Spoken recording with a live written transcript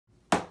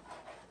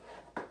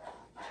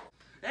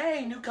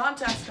Hey, new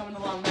contacts coming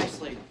along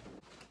nicely.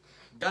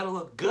 Gotta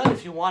look good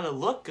if you want to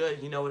look good,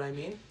 you know what I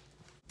mean?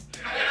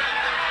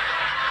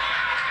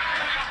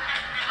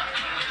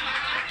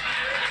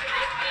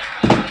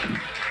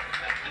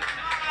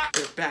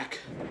 They're back.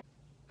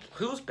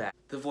 Who's back?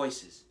 The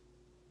voices.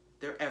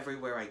 They're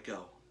everywhere I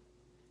go.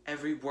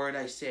 Every word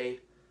I say,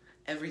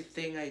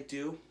 everything I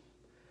do,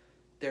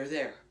 they're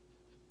there.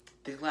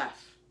 They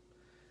laugh.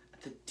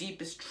 At the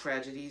deepest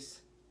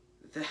tragedies,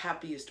 the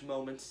happiest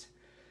moments,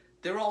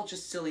 they're all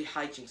just silly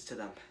hijinks to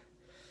them.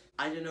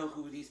 I don't know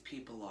who these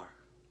people are.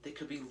 They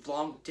could be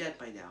long dead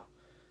by now.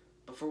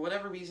 But for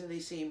whatever reason they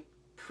seem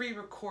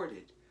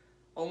pre-recorded,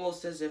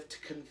 almost as if to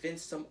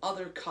convince some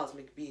other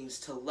cosmic beings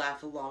to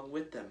laugh along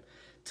with them,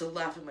 to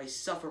laugh at my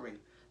suffering,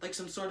 like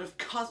some sort of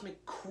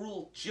cosmic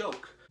cruel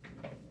joke.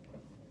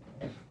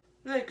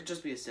 They could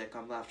just be a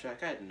sitcom laugh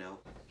track, I don't know.